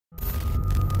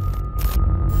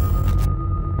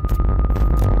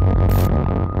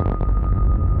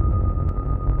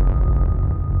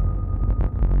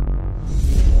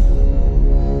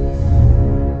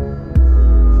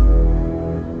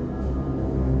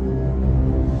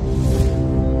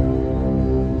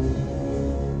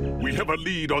a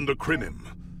lead on the Krenim.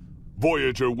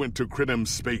 Voyager went to Krenim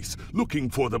space looking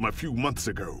for them a few months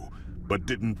ago, but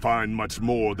didn't find much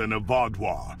more than a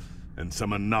Vaudois and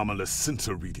some anomalous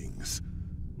sensor readings.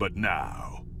 But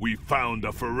now, we found a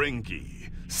Ferengi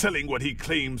selling what he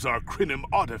claims are Krenim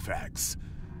artifacts.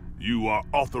 You are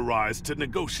authorized to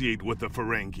negotiate with the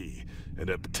Ferengi and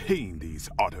obtain these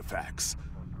artifacts.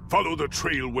 Follow the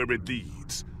trail where it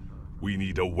leads. We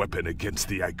need a weapon against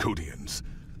the Iconians.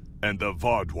 And the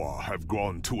Vaudois have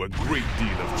gone to a great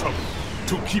deal of trouble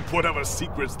to keep whatever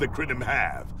secrets the Krenim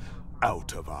have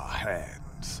out of our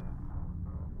hands.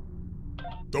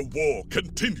 The war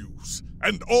continues,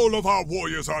 and all of our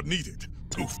warriors are needed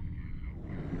to...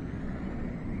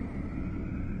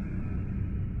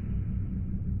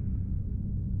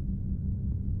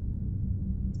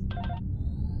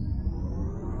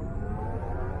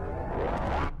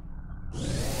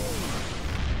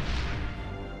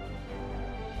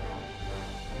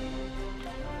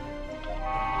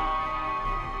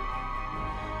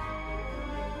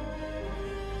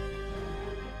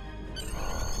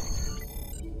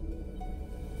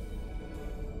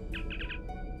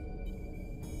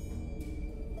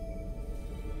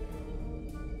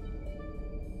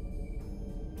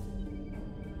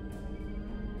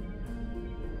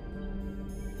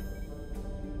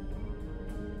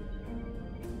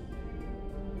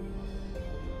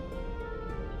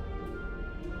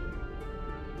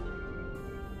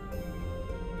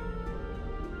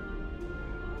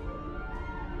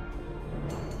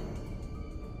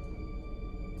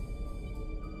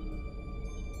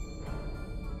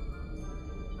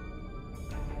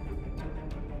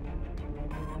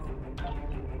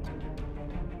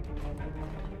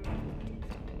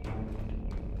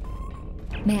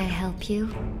 May I help you?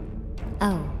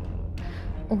 Oh,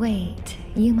 wait,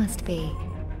 you must be...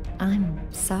 I'm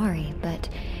sorry, but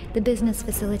the business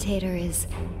facilitator is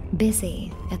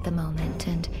busy at the moment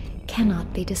and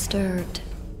cannot be disturbed.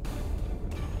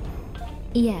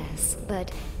 Yes,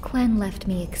 but Quen left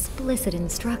me explicit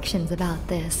instructions about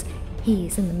this.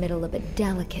 He's in the middle of a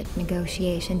delicate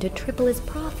negotiation to triple his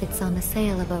profits on the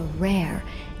sale of a rare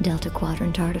Delta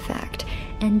Quadrant artifact,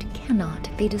 and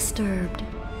cannot be disturbed.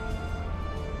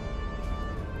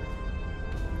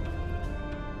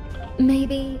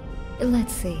 Maybe,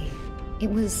 let's see,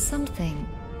 it was something.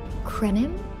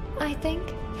 Krenim, I think?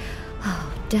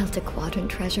 Oh, Delta Quadrant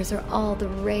treasures are all the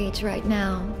rage right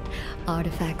now.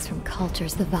 Artifacts from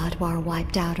cultures the Vaudois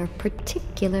wiped out are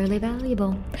particularly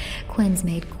valuable. Quen's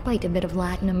made quite a bit of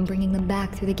latinum bringing them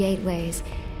back through the gateways.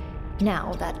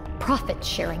 Now, that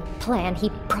profit-sharing plan he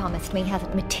promised me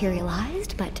hasn't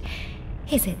materialized, but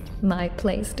is it my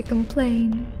place to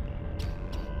complain?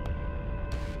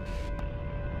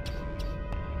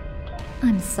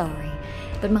 I'm sorry,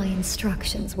 but my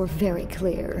instructions were very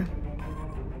clear.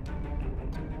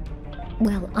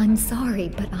 Well, I'm sorry,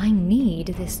 but I need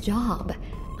this job.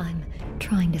 I'm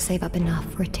trying to save up enough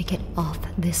for a ticket off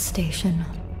this station.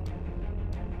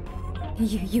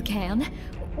 You can?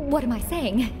 What am I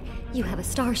saying? You have a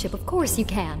starship, of course you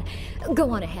can. Go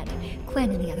on ahead.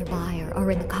 Quen and the other buyer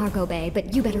are in the cargo bay,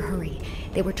 but you better hurry.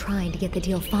 They were trying to get the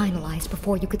deal finalized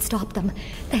before you could stop them.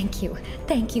 Thank you.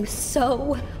 Thank you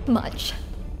so much.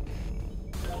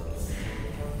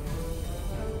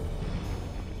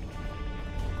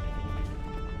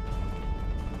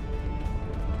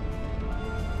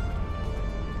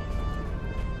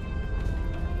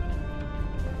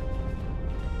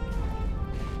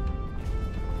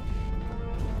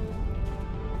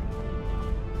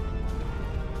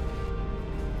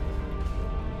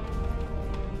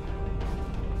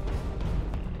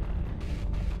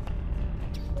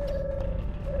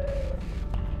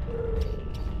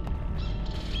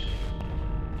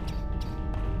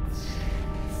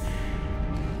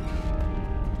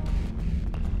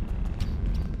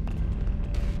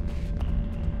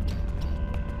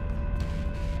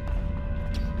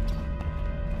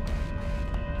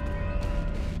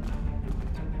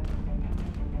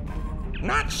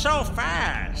 Not so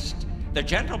fast! The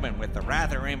gentleman with the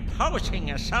rather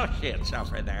imposing associates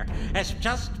over there has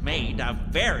just made a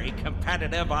very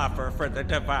competitive offer for the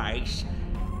device.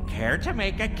 Care to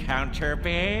make a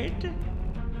counterbid?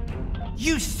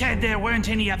 You said there weren't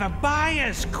any other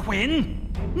buyers,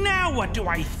 Quinn! Now what do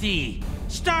I see?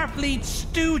 Starfleet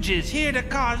stooges here to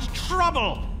cause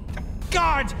trouble!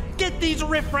 Guards, get these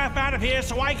riffraff out of here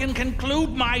so I can conclude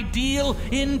my deal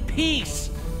in peace!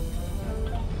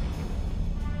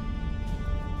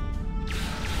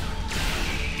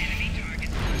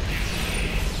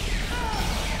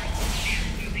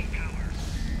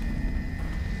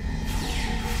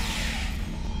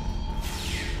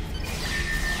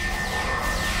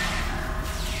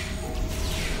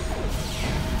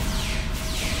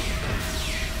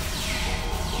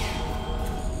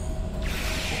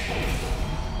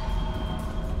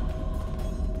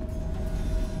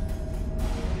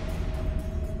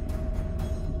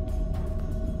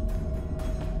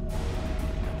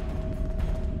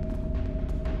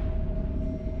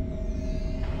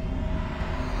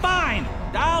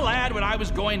 was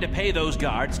going to pay those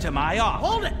guards to my office.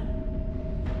 Hold it!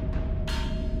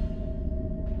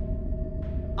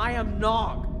 I am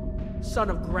Nog, son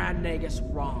of Grand Nagus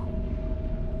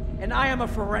Rom. And I am a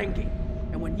Ferengi.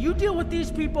 And when you deal with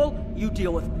these people, you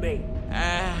deal with me.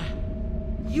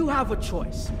 You have a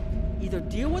choice. Either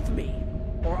deal with me,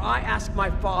 or I ask my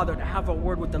father to have a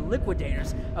word with the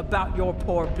liquidators about your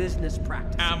poor business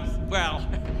practices. Well,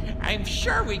 I'm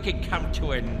sure we could come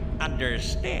to an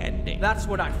understanding. That's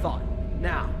what I thought.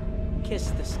 Now,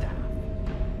 kiss the staff.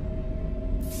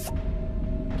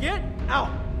 Get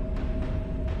out!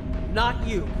 Not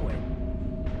you, Quinn.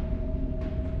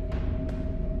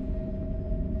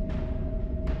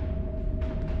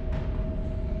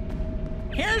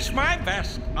 Here's my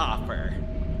best offer.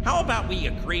 How about we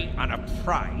agree on a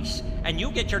price, and you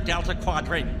get your Delta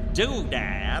Quadrant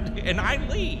doodad, and I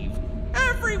leave?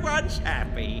 Everyone's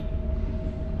happy.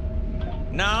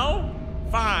 No?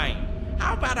 Fine.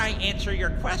 How about I answer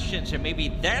your questions, and maybe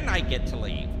then I get to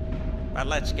leave? But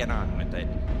let's get on with it.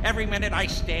 Every minute I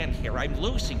stand here, I'm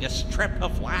losing a strip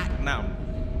of latinum.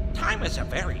 Time is a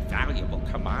very valuable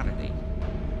commodity.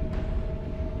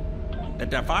 The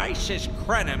device is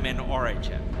Krenim in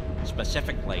origin.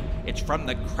 Specifically, it's from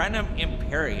the Krenim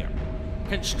Imperium.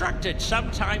 Constructed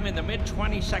sometime in the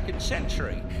mid-22nd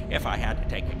century, if I had to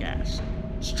take a guess.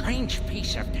 Strange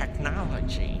piece of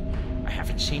technology. I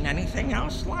haven't seen anything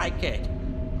else like it.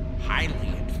 Highly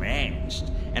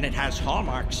advanced, and it has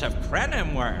hallmarks of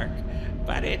Krenim work,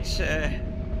 but it's,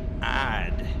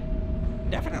 odd.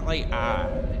 Definitely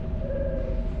odd.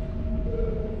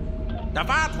 The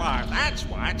Vaadwaur, that's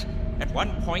what! At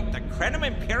one point, the Krenim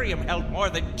Imperium held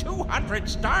more than 200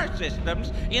 star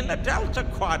systems in the Delta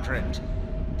Quadrant.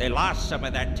 They lost some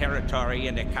of that territory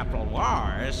in a couple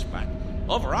wars, but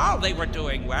overall they were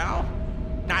doing well.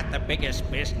 Not the biggest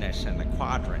business in the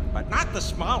quadrant, but not the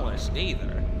smallest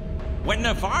either. When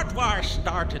the Vaadwaur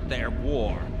started their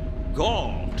war,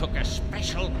 Gol took a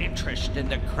special interest in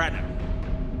the Krenim.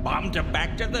 Bombed them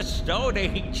back to the Stone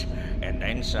Age, and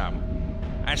then some.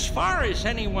 As far as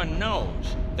anyone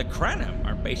knows, the Krenim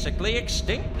are basically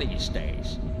extinct these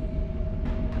days.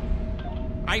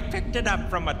 I picked it up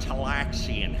from a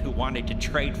Talaxian who wanted to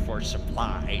trade for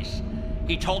supplies.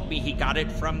 He told me he got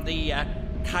it from the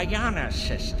Akiyama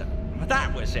system.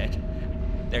 That was it.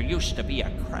 There used to be a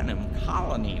Krenim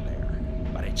colony there,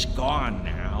 but it's gone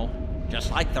now,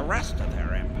 just like the rest of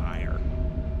their empire.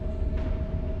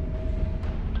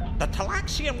 The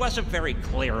Talaxian wasn't very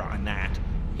clear on that.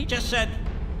 He just said,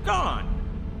 gone.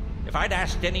 If I'd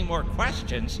asked any more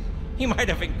questions, he might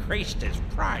have increased his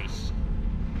price.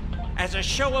 As a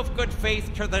show of good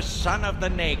faith to the son of the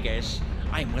Nagus,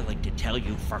 I'm willing to tell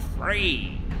you for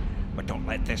free. But don't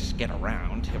let this get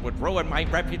around. It would ruin my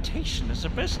reputation as a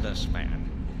businessman.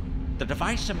 The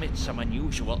device emits some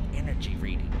unusual energy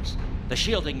readings. The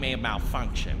shielding may have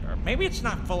malfunctioned, or maybe it's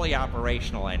not fully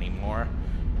operational anymore.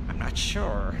 I'm not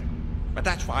sure. But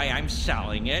that's why I'm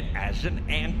selling it as an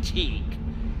antique.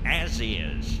 As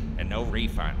is, and no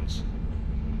refunds.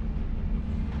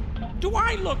 Do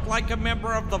I look like a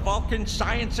member of the Vulcan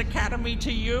Science Academy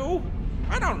to you?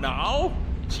 I don't know.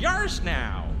 It's yours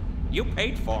now. You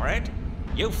paid for it.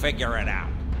 You figure it out.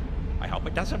 I hope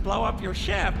it doesn't blow up your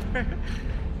ship.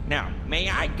 Now, may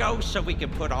I go so we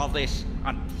can put all this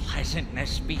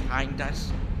unpleasantness behind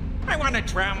us? I want to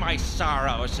drown my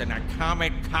sorrows in a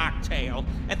common cocktail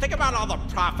and think about all the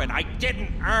profit I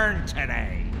didn't earn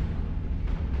today.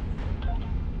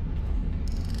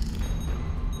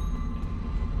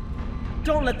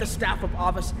 Don't let the staff of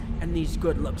Office and these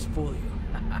good looks fool you.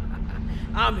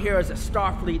 I'm here as a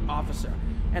Starfleet officer,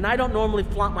 and I don't normally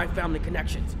flaunt my family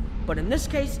connections, but in this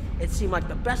case, it seemed like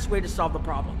the best way to solve the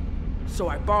problem. So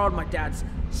I borrowed my dad's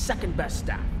second best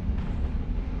staff.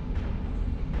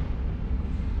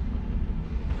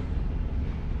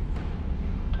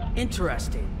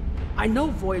 Interesting. I know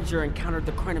Voyager encountered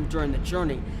the Krenim during the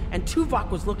journey, and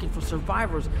Tuvok was looking for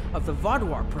survivors of the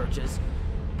Vaadwaur purges.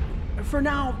 For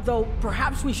now, though,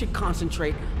 perhaps we should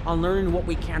concentrate on learning what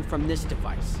we can from this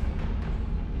device.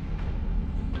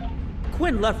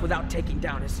 Quinn left without taking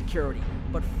down his security,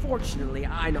 but fortunately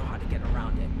I know how to get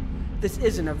around it. This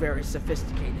isn't a very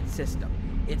sophisticated system.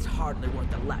 It's hardly worth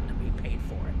the latinum we paid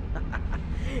for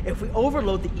it. If we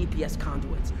overload the EPS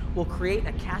conduits, we'll create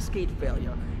a cascade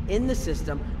failure in the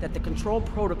system that the control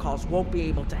protocols won't be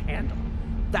able to handle.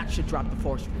 That should drop the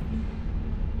force field.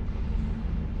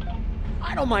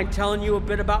 I don't mind telling you a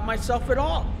bit about myself at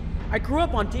all. I grew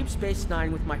up on Deep Space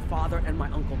Nine with my father and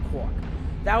my uncle Quark.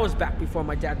 That was back before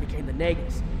my dad became the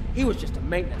Nagus. He was just a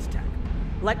maintenance tech.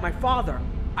 Like my father,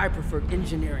 I preferred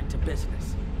engineering to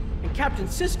business. And Captain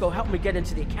Sisko helped me get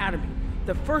into the Academy,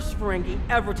 the first Ferengi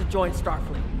ever to join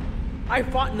Starfleet. I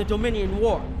fought in the Dominion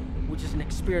War, which is an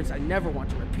experience I never want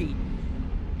to repeat.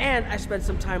 And I spent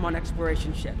some time on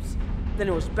exploration ships. Then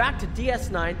it was back to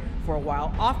DS9 for a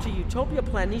while, off to Utopia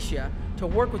Planitia to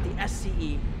work with the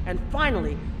SCE, and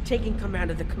finally taking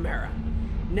command of the Chimera.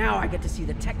 Now I get to see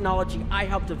the technology I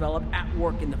helped develop at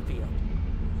work in the field.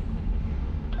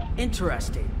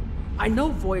 Interesting. I know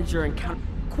Voyager encountered...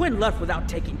 Quinn left without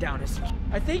taking down his...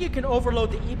 I think you can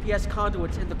overload the EPS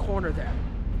conduits in the corner there.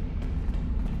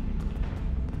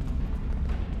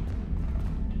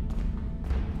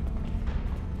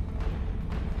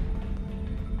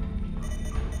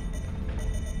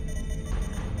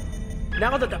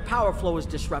 Now that the power flow is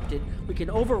disrupted, we can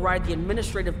override the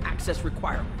administrative access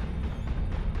requirement.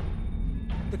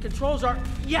 The controls are...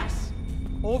 yes!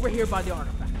 Over here by the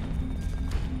artifact.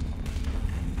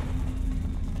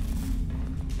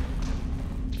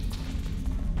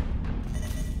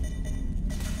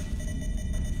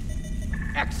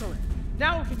 Excellent.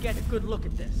 Now we can get a good look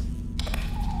at this.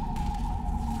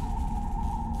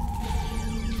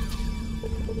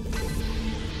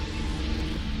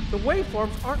 The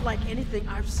waveforms aren't like anything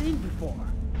I've seen before.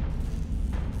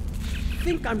 I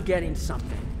think I'm getting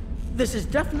something. This is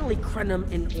definitely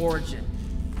Krenim in origin.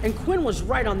 And Quinn was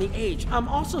right on the age. I'm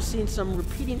also seeing some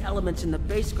repeating elements in the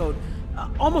base code,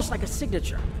 almost like a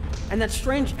signature. And that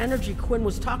strange energy Quinn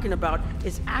was talking about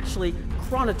is actually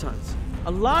chronotons.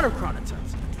 A lot of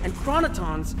chronotons. And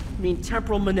chronotons mean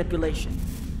temporal manipulation.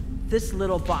 This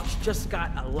little box just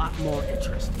got a lot more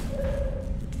interesting.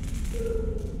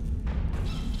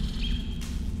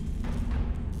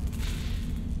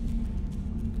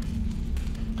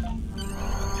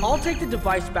 I'll take the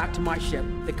device back to my ship,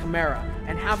 the Chimera,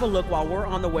 and have a look while we're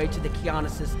on the way to the Kiana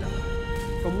system.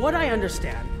 From what I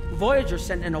understand, Voyager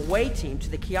sent an away team to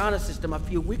the Kiana system a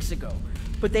few weeks ago,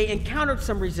 but they encountered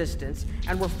some resistance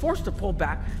and were forced to pull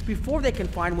back before they can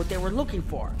find what they were looking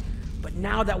for. But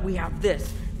now that we have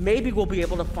this, maybe we'll be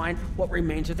able to find what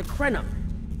remains of the Krenim,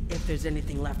 if there's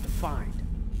anything left to find.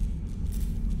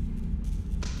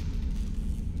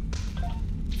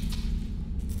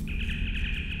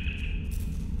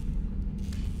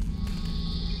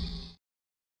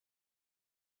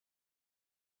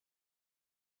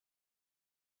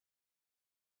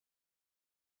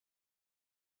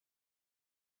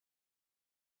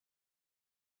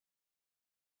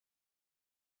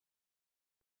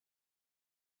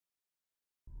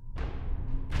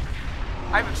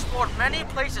 I've explored many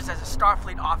places as a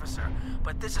Starfleet officer,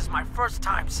 but this is my first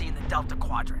time seeing the Delta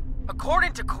Quadrant.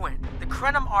 According to Quinn, the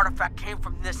Krenim Artifact came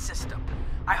from this system.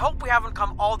 I hope we haven't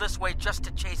come all this way just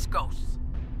to chase ghosts.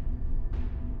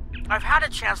 I've had a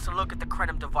chance to look at the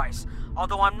Krenim device,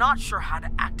 although I'm not sure how to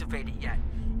activate it yet.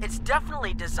 It's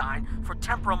definitely designed for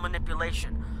temporal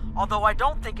manipulation, although I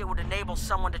don't think it would enable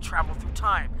someone to travel through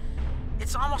time.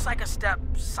 It's almost like a step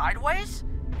sideways,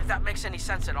 if that makes any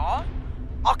sense at all.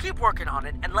 I'll keep working on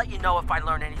it and let you know if I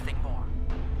learn anything more.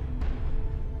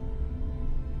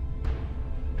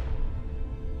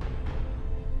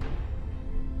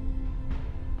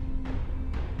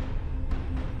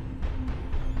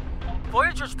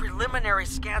 Voyager's preliminary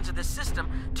scans of the system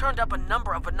turned up a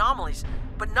number of anomalies,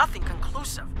 but nothing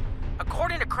conclusive.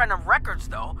 According to Krenim records,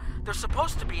 though, there's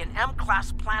supposed to be an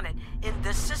M-class planet in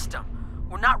this system.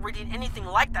 We're not reading anything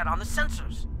like that on the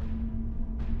sensors.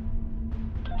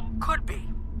 Could be.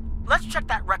 Let's check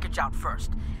that wreckage out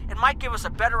first. It might give us a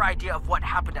better idea of what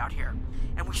happened out here.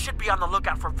 And we should be on the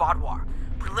lookout for Vaadwaur.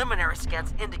 Preliminary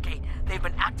scans indicate they've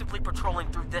been actively patrolling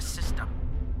through this system.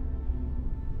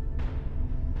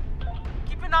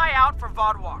 Keep an eye out for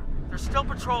Vaadwaur. They're still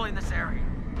patrolling this area.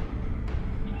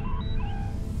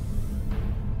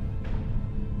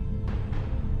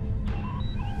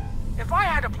 If I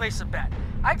had to place a bet,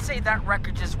 I'd say that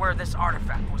wreckage is where this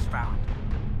artifact was found.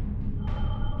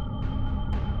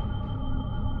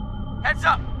 Heads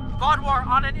up! Vaadwaur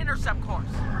on an intercept course.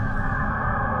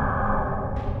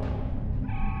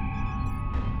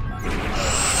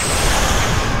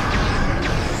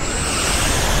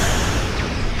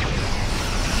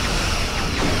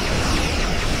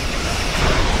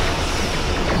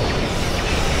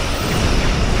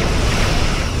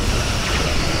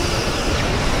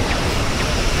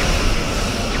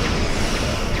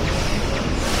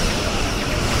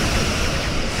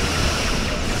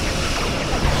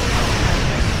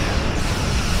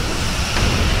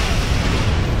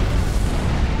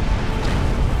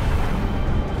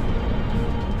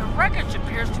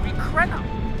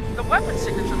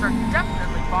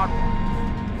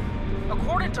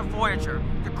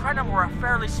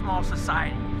 Small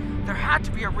society, There had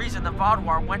to be a reason the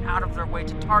Vaadwaur went out of their way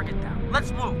to target them.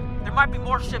 Let's move. There might be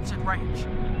more ships in range.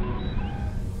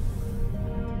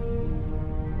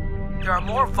 There are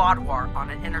more Vaadwaur on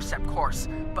an intercept course,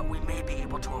 but we may be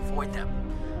able to avoid them.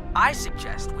 I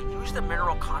suggest we use the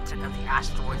mineral content of the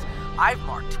asteroids I've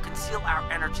marked to conceal our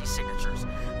energy signatures.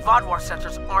 Vaadwaur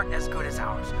sensors aren't as good as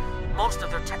ours. Most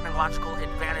of their technological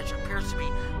advantage appears to be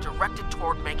directed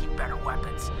toward making better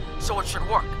weapons. So it should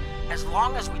work, as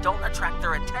long as we don't attract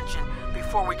their attention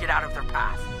before we get out of their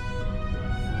path.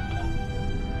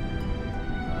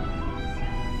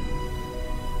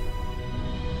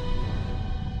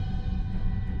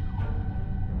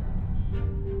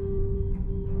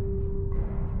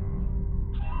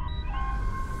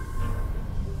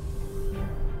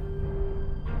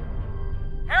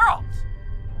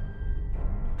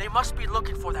 They must be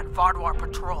looking for that Vaadwaur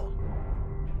patrol.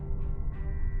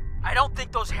 I don't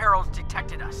think those heralds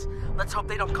detected us. Let's hope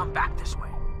they don't come back this way.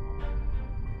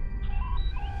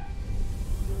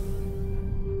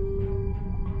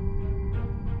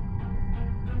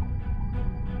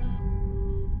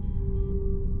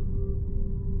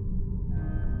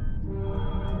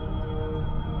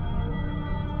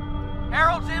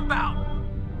 Heralds inbound!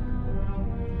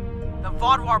 The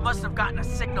Vaadwaur must have gotten a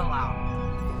signal out.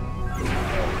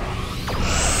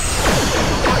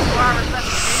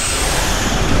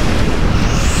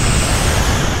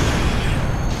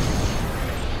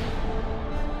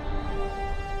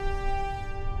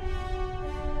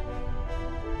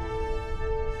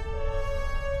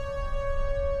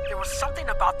 There was something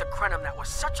about the Krenim that was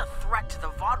such a threat to the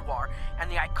Vaadwaur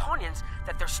and the Iconians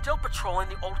that they're still patrolling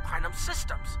the old Krenim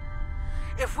systems.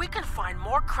 If we can find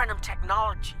more Krenim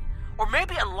technology, or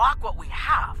maybe unlock what we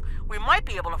have, we might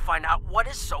be able to find out what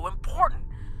is so important.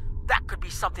 That could be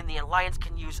something the Alliance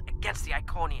can use against the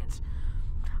Iconians.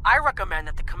 I recommend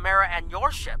that the Chimera and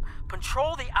your ship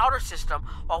patrol the outer system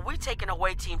while we take an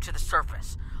away team to the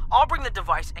surface. I'll bring the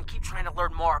device and keep trying to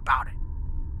learn more about it.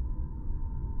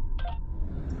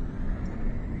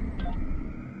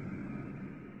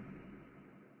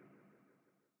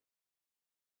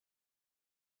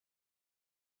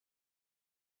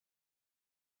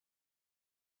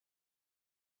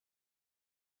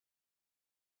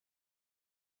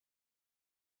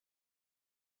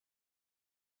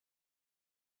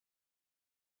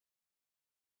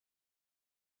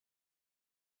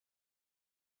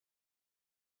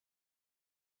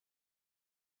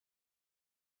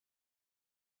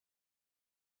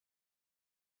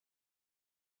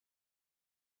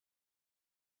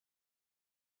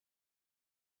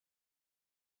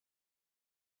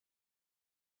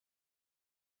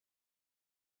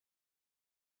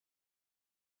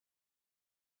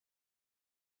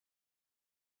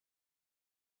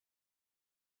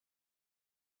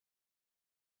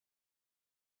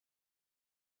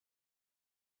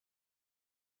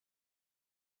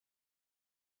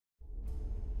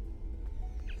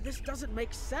 This doesn't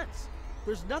make sense.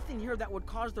 There's nothing here that would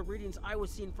cause the readings I was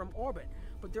seeing from orbit,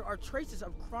 but there are traces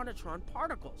of chronotron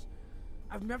particles.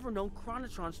 I've never known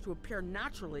chronotrons to appear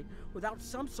naturally without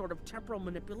some sort of temporal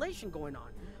manipulation going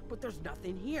on, but there's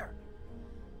nothing here.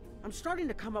 I'm starting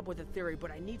to come up with a theory,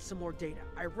 but I need some more data.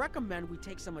 I recommend we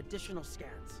take some additional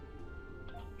scans.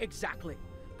 Exactly,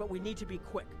 but we need to be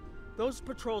quick. Those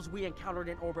patrols we encountered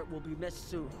in orbit will be missed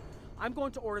soon. I'm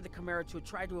going to order the Chimera to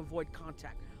try to avoid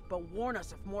contact, but warn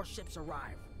us if more ships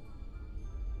arrive.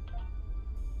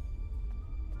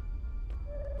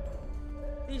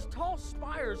 These tall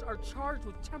spires are charged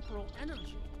with temporal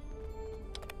energy.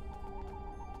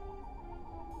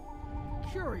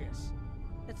 Curious.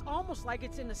 It's almost like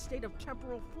it's in a state of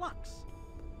temporal flux.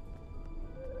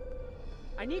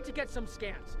 I need to get some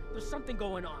scans. There's something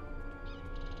going on.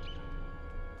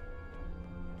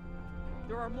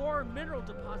 There are more mineral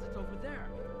deposits over there.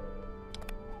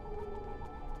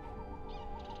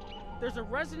 There's a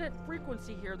resonant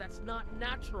frequency here that's not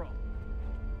natural.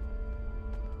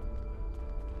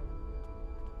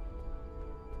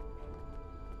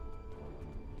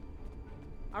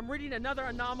 I'm reading another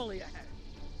anomaly ahead.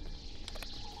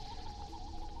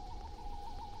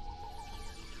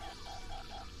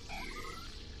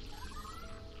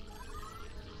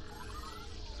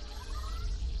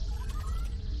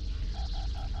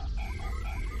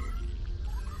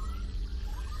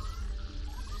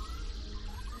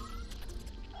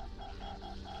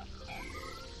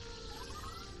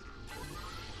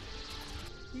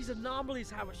 These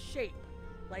anomalies have a shape,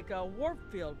 like a warp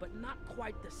field, but not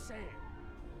quite the same.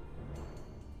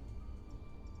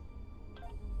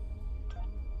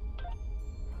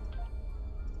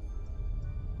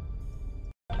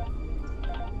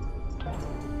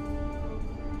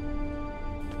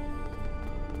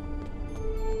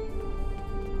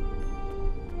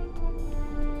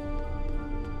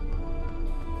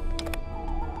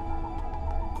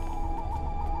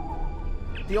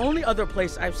 The only other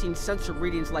place I've seen sensor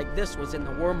readings like this was in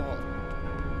the wormhole.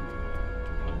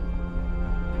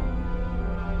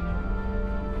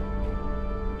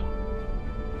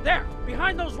 There,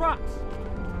 behind those rocks.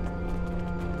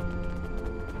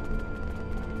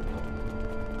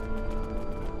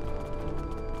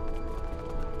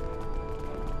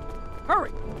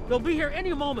 Hurry! They'll be here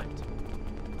any moment.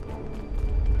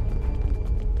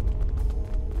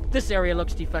 This area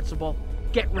looks defensible.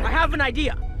 Get ready. I have an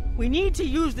idea. We need to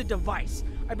use the device.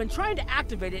 I've been trying to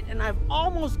activate it, and I've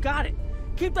almost got it.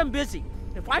 Keep them busy.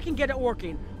 If I can get it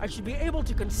working, I should be able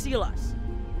to conceal us.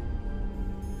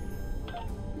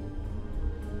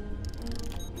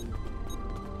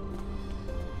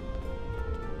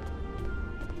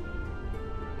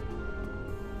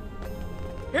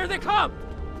 Here they come!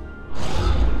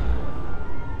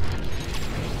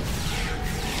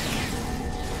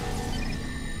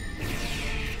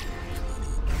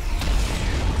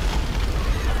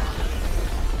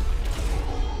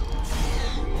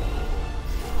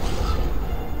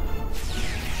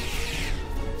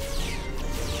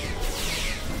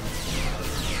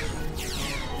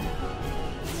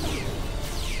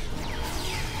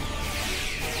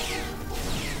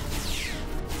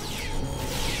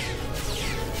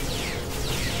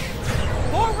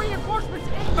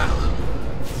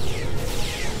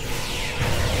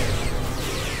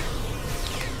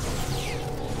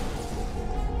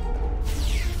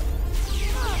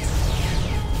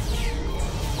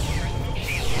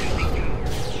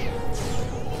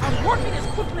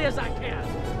 As I can.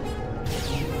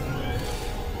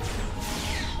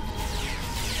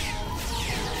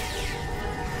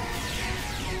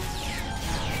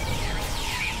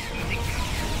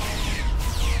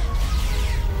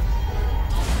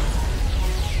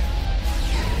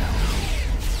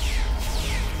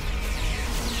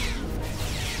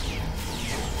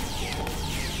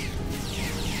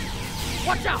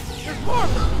 Watch out! There's more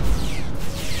of them!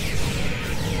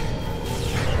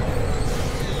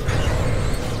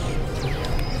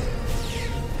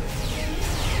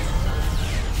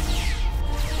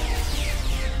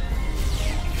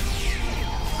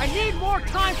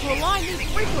 Time to align these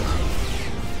frequencies.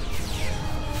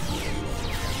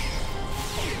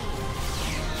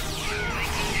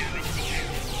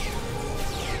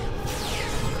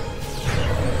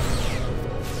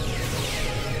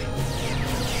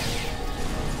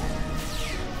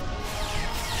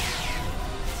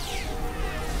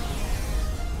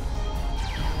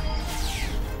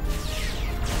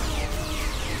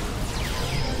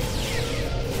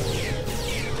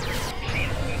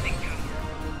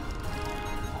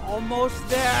 Almost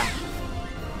there.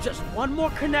 Just one more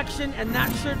connection and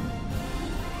that should...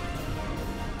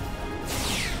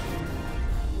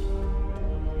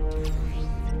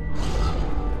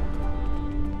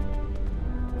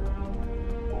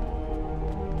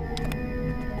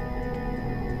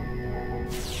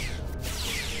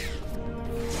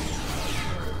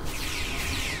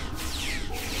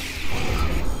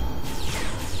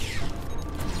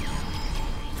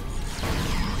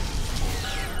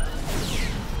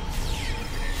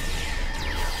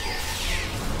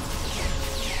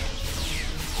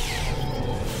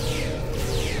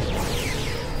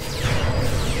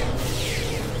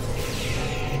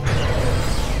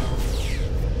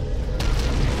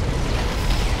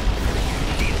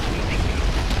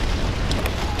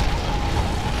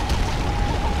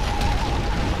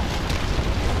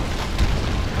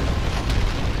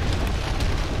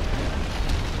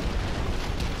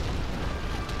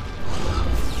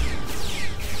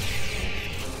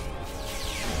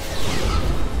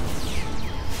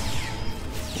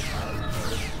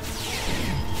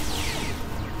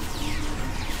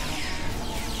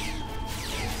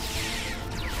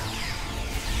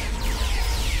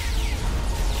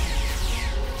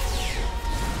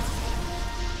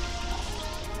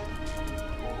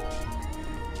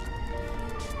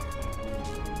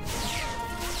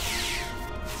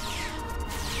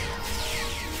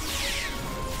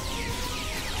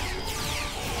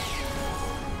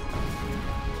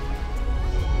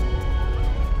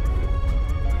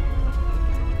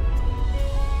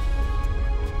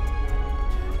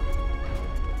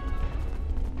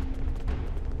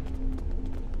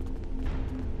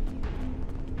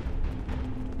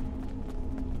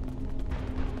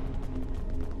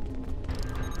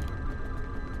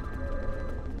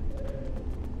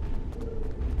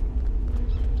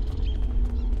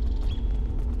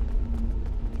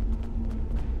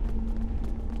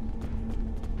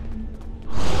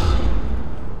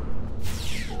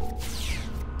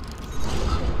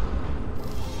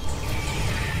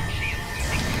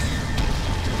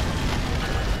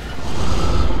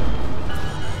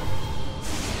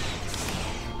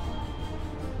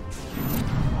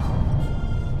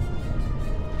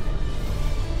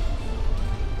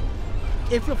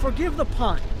 If you'll forgive the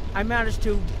pun, I managed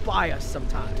to buy us some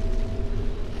time.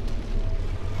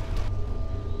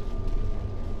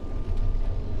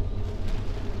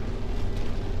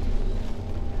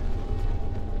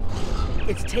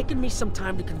 It's taken me some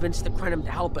time to convince the Krenim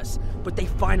to help us, but they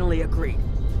finally agreed.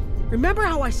 Remember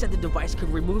how I said the device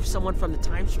could remove someone from the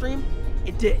time stream?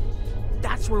 It did.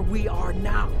 That's where we are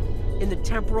now, in the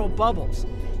temporal bubbles.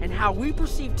 And how we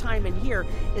perceive time in here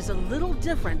is a little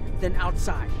different than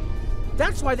outside.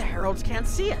 That's why the Heralds can't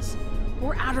see us.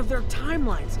 We're out of their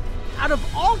timelines. Out of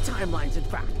all timelines, in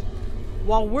fact.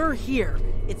 While we're here,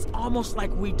 it's almost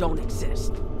like we don't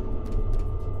exist.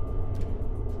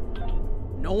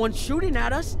 No one's shooting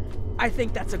at us. I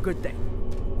think that's a good thing.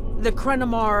 The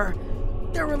Krenim are...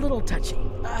 they're a little touchy.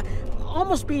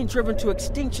 Almost being driven to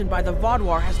extinction by the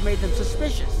Vaadwaur has made them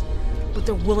suspicious. But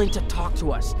they're willing to talk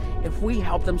to us if we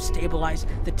help them stabilize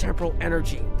the temporal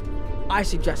energy. I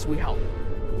suggest we help.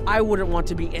 I wouldn't want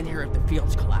to be in here if the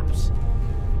fields collapse.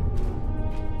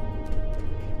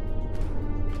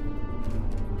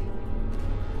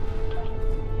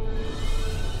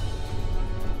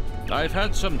 I've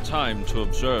had some time to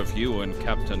observe you and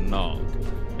Captain Nog,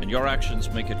 and your actions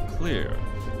make it clear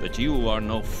that you are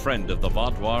no friend of the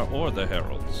Vaadwaur or the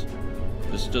Heralds.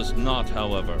 This does not,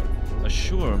 however,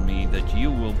 assure me that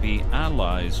you will be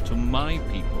allies to my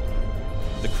people.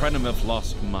 The Krenim have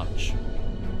lost much.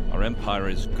 Our empire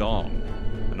is gone,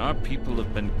 and our people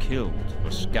have been killed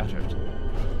or scattered.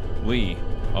 We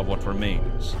are what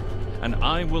remains, and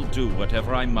I will do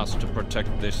whatever I must to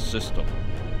protect this system,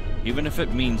 even if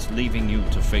it means leaving you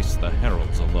to face the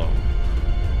Heralds alone.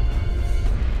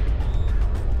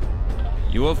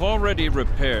 You have already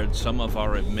repaired some of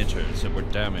our emitters that were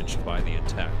damaged by the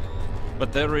attack,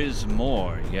 but there is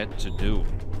more yet to do.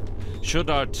 Should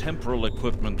our temporal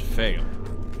equipment fail,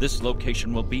 this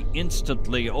location will be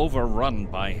instantly overrun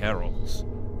by Heralds.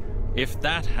 If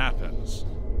that happens,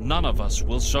 none of us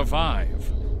will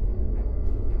survive.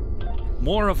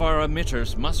 More of our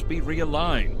emitters must be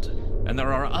realigned, and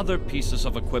there are other pieces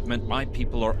of equipment my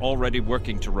people are already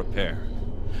working to repair.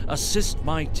 Assist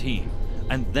my team,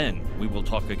 and then we will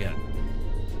talk again.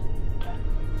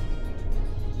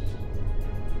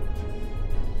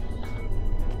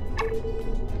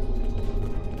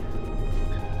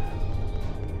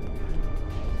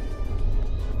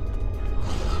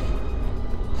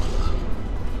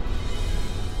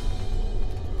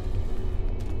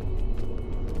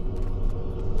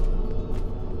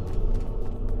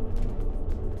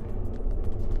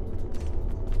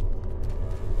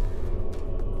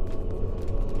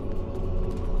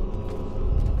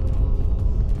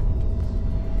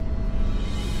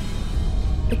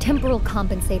 Temporal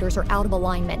compensators are out of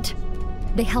alignment.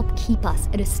 They help keep us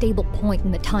at a stable point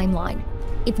in the timeline.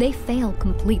 If they fail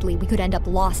completely, we could end up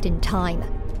lost in time.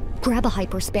 Grab a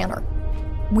hyperspanner.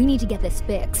 We need to get this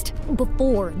fixed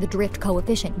before the drift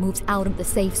coefficient moves out of the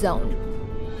safe zone.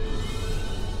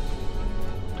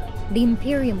 The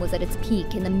Imperium was at its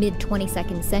peak in the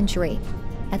mid-22nd century.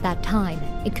 At that time,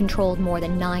 it controlled more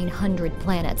than 900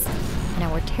 planets, and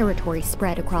our territory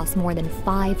spread across more than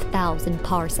 5,000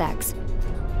 parsecs.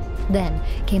 Then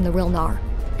came the Rilnar,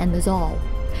 and the Zal,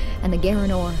 and the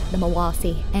Garanor, the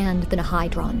Mawasi, and the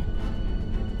Nahydron.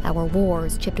 Our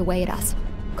wars chipped away at us,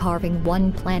 carving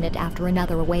one planet after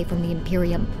another away from the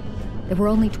Imperium. There were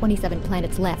only 27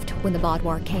 planets left when the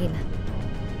Vaadwaur came.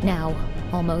 Now,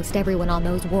 almost everyone on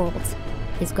those worlds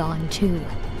is gone too.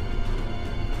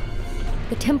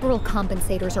 The temporal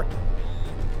compensators are...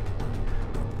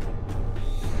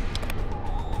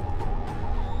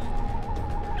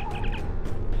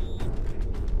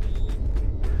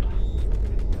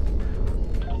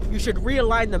 You should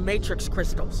realign the matrix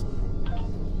crystals.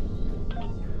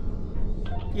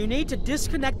 You need to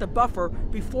disconnect the buffer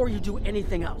before you do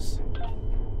anything else.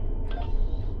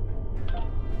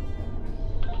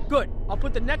 Good. I'll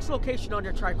put the next location on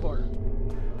your tricorder.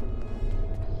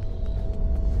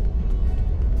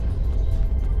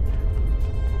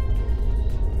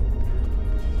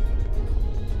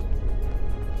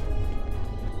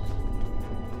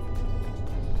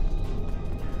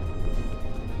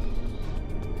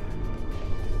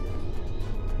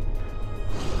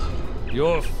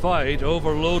 Your fight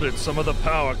overloaded some of the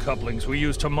power couplings we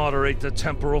use to moderate the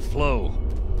temporal flow.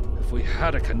 If we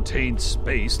had a contained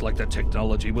space like the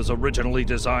technology was originally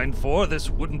designed for, this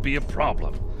wouldn't be a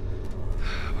problem.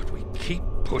 But we keep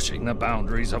pushing the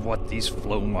boundaries of what these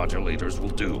flow modulators will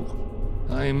do.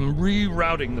 I'm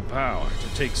rerouting the power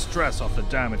to take stress off the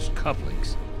damaged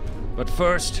couplings. But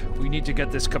first, we need to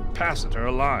get this capacitor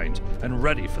aligned and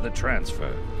ready for the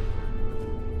transfer.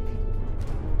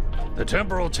 The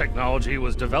temporal technology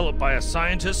was developed by a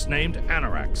scientist named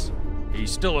Anarax.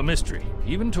 He's still a mystery,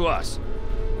 even to us.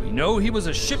 We know he was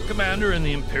a ship commander in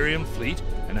the Imperium fleet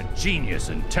and a genius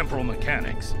in temporal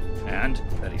mechanics, and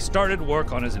that he started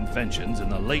work on his inventions in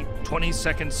the late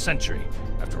 22nd century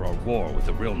after our war with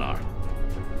the Rilnar.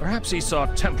 Perhaps he saw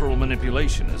temporal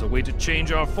manipulation as a way to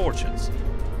change our fortunes.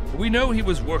 We know he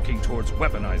was working towards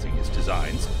weaponizing his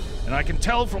designs, and I can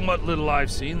tell from what little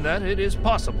I've seen that it is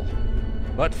possible.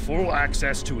 But full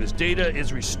access to his data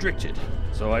is restricted,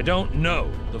 so I don't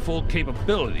know the full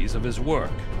capabilities of his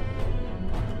work.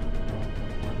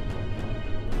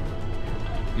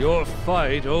 Your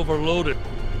fight overloaded.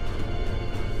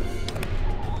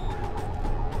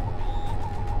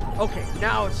 Okay,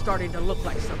 now it's starting to look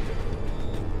like something.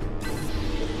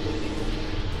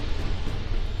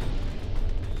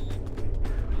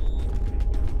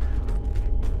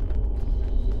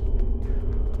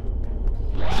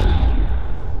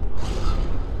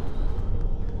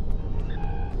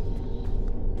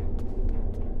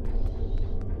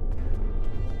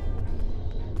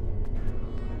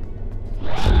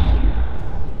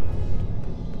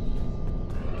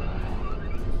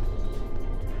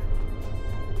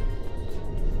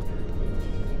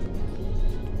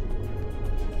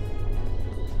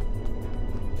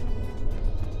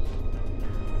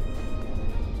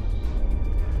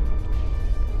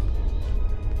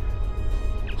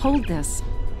 Hold this.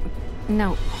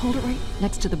 No, hold it right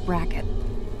next to the bracket,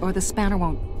 or the spanner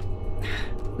won't...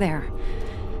 There.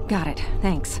 Got it,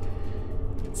 thanks.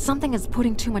 Something is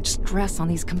putting too much stress on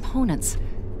these components.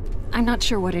 I'm not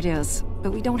sure what it is,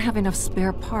 but we don't have enough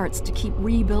spare parts to keep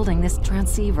rebuilding this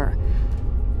transceiver.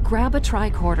 Grab a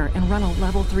tricorder and run a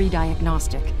level 3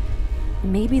 diagnostic.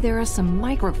 Maybe there are some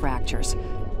microfractures.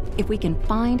 If we can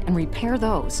find and repair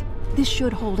those, this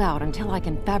should hold out until I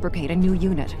can fabricate a new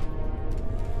unit.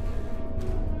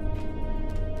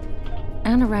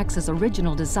 Anarax's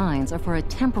original designs are for a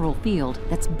temporal field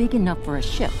that's big enough for a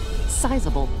ship,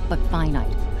 sizable but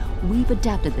finite. We've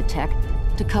adapted the tech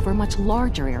to cover much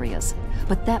larger areas,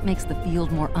 but that makes the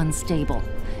field more unstable,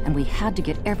 and we had to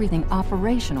get everything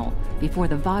operational before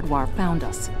the Vaadwaur found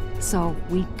us. So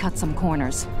we cut some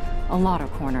corners. A lot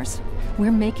of corners.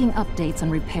 We're making updates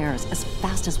and repairs as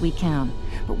fast as we can,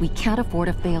 but we can't afford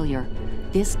a failure.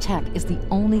 This tech is the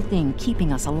only thing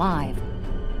keeping us alive.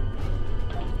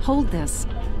 Hold this.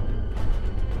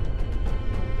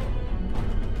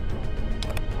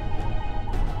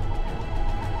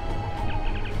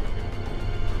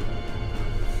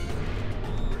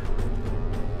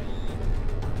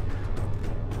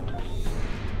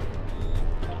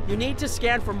 You need to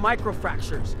scan for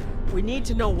microfractures. We need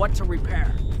to know what to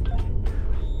repair.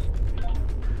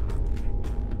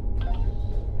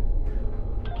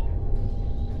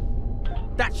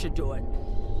 That should do it.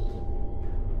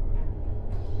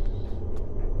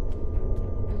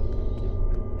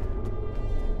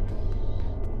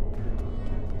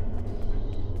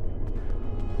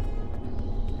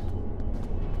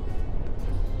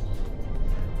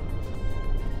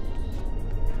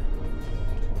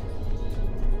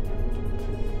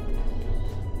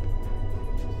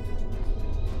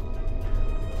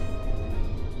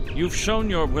 You've shown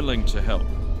you're willing to help.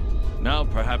 Now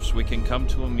perhaps we can come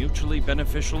to a mutually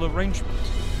beneficial arrangement.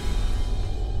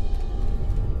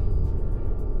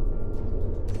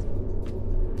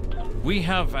 We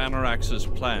have Anarax's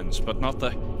plans, but not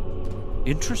the...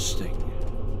 Interesting.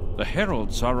 The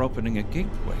Heralds are opening a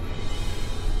gateway.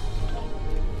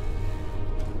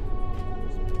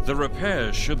 The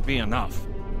repairs should be enough.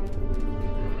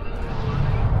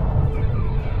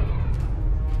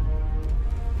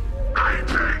 I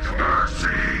beg mercy,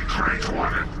 Great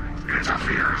One. It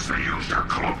appears they used a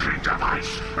cloaking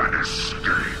device and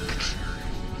escaped.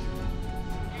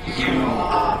 You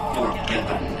are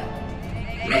forgiven.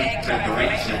 Make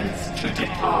preparations to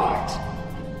depart.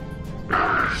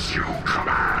 As you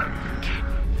command.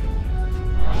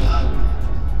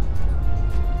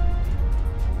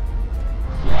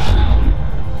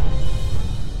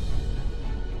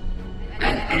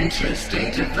 An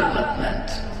interesting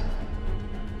development.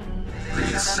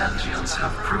 These sentients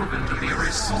have proven to be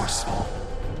resourceful.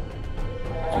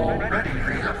 Already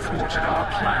they have thwarted our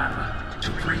plan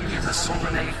to bring in the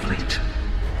Solanae fleet.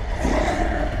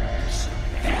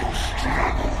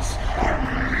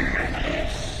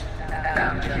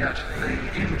 And yet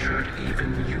they injured even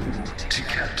you,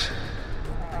 Ticket.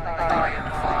 I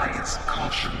advise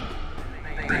caution.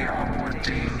 They are more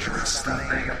dangerous than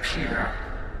they appear.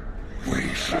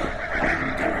 We shall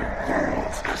render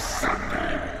worlds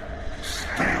asunder.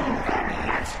 Spill them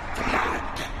with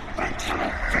blood until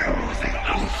it fills the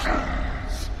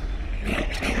oceans.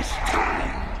 It is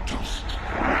time to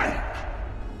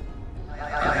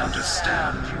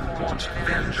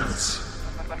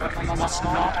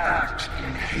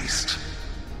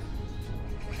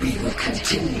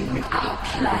continue with our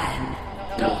plan,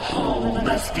 the whole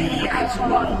must be as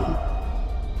one.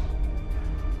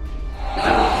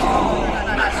 The whole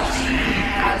must be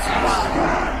as one.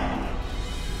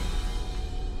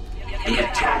 The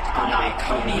attack on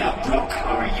Iconia broke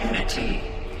our unity.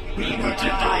 We were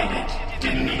divided,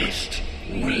 diminished,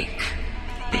 weak.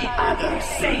 The others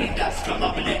saved us from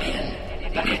oblivion,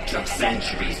 but it took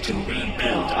centuries to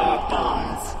rebuild our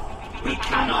bonds. We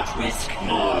cannot risk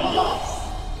more loss.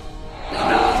 The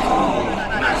whole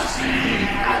must be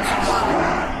as one.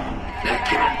 The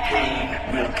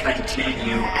campaign will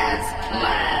continue as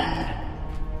planned.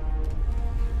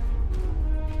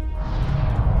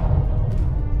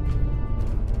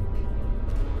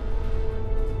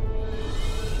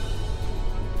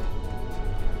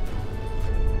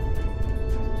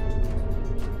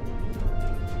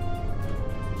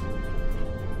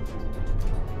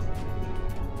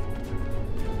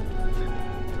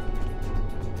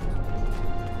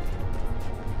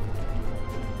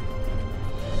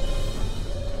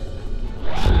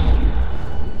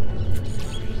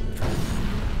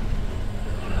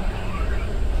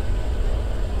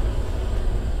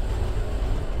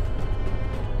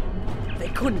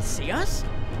 Couldn't see us?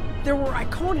 There were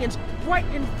Iconians right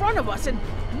in front of us and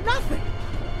nothing!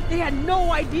 They had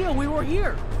no idea we were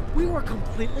here. We were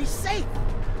completely safe.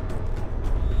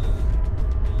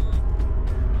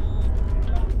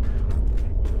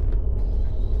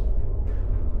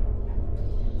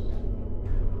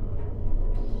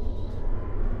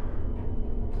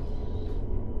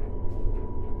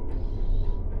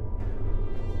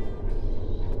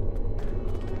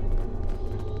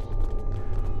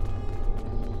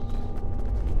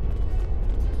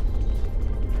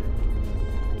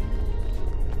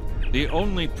 The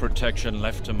only protection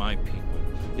left to my people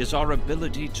is our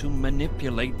ability to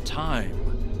manipulate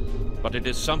time. But it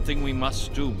is something we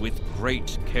must do with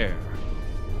great care.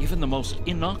 Even the most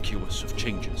innocuous of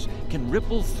changes can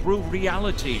ripple through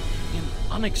reality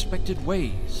in unexpected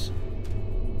ways.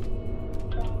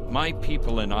 My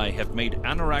people and I have made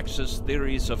Anarax's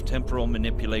theories of temporal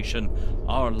manipulation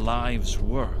our lives'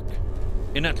 work.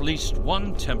 In at least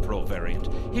one temporal variant,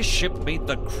 his ship made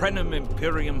the Krenim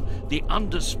Imperium the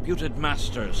undisputed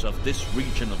masters of this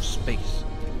region of space.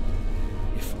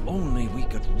 If only we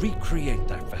could recreate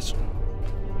that vessel.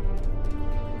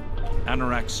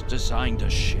 Anarax designed a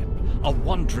ship, a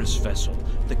wondrous vessel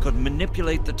that could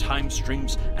manipulate the time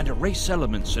streams and erase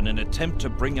elements in an attempt to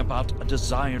bring about a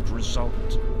desired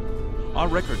result. Our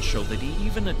records show that he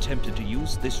even attempted to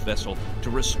use this vessel to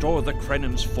restore the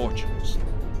Krenim's fortunes,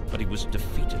 but he was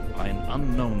defeated by an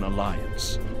unknown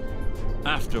alliance.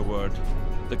 Afterward,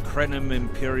 the Krenim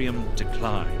Imperium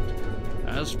declined,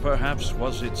 as perhaps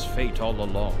was its fate all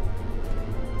along.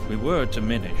 We were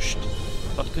diminished,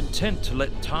 but content to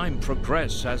let time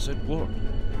progress as it would,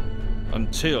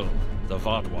 until the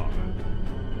Vaadwaur.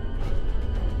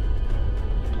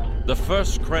 The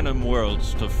first Krenim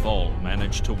worlds to fall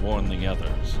managed to warn the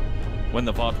others. When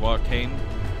the Vaadwaur came,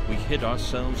 we hid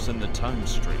ourselves in the time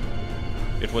stream.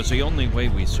 It was the only way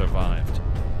we survived.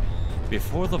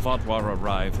 Before the Vaadwaur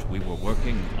arrived, we were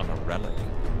working on a relic.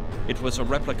 It was a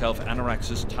replica of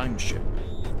Anarax's time ship.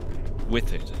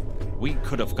 With it, we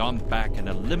could have gone back and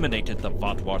eliminated the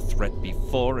Vaadwaur threat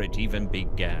before it even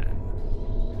began.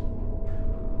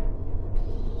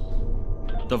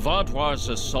 The Vaadwaur's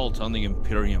assault on the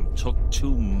Imperium took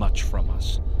too much from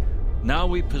us. Now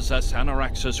we possess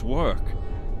Anarax's work,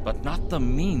 but not the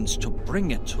means to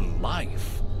bring it to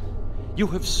life. You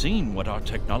have seen what our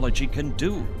technology can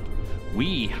do.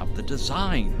 We have the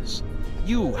designs.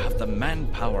 You have the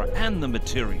manpower and the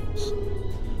materials.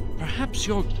 Perhaps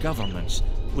your governments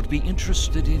would be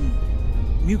interested in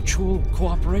mutual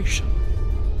cooperation.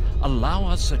 Allow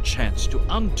us a chance to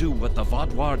undo what the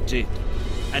Vaadwaur did,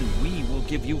 and we will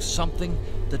give you something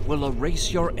that will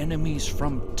erase your enemies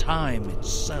from time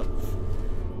itself.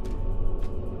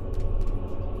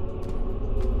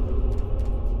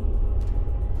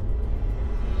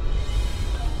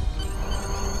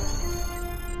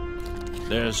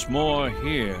 There's more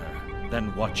here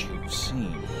than what you've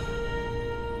seen.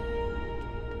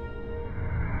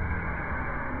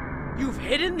 You've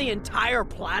hidden the entire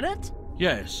planet?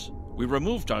 Yes, we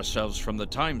removed ourselves from the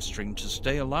time stream to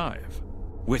stay alive.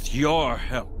 With your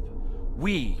help,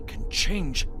 we can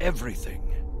change everything.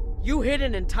 You hid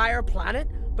an entire planet,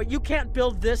 but you can't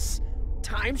build this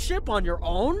time ship on your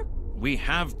own? We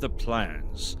have the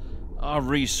plans. Our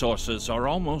resources are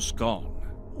almost gone.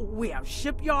 We have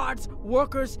shipyards,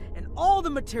 workers, and all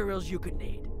the materials you could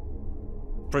need.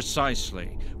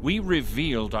 Precisely. We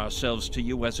revealed ourselves to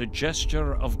you as a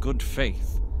gesture of good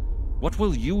faith. What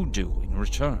will you do in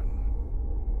return?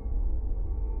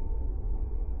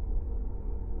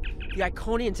 The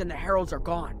Iconians and the Heralds are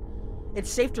gone. It's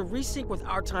safe to resync with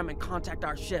our time and contact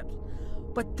our ships.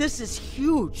 But this is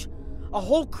huge. A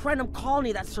whole Krenim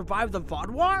colony that survived the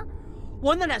Vaadwaur?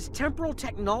 One that has temporal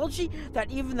technology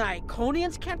that even the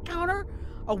Iconians can't counter?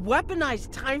 A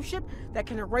weaponized time ship that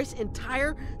can erase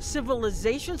entire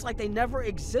civilizations like they never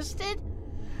existed?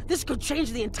 This could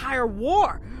change the entire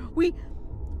war. We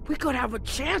could have a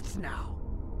chance now.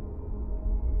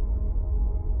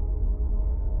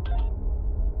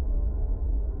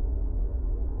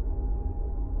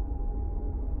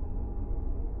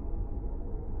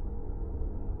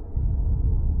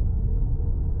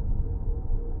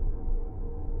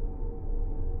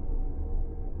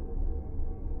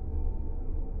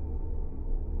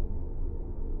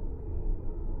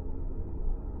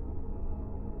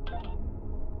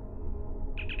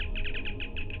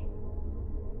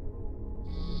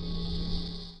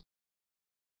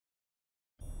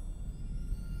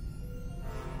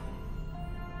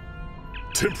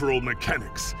 Temporal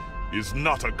mechanics is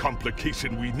not a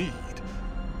complication we need,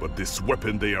 but this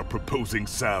weapon they are proposing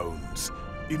sounds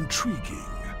intriguing.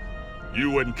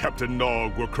 You and Captain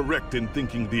Nog were correct in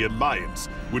thinking the Alliance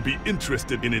would be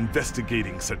interested in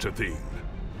investigating such a thing.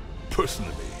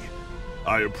 Personally,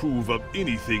 I approve of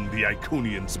anything the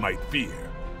Iconians might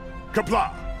fear.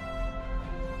 Kapla!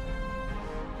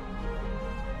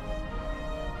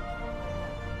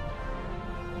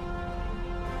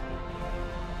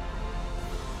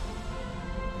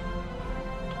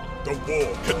 The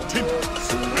war continues.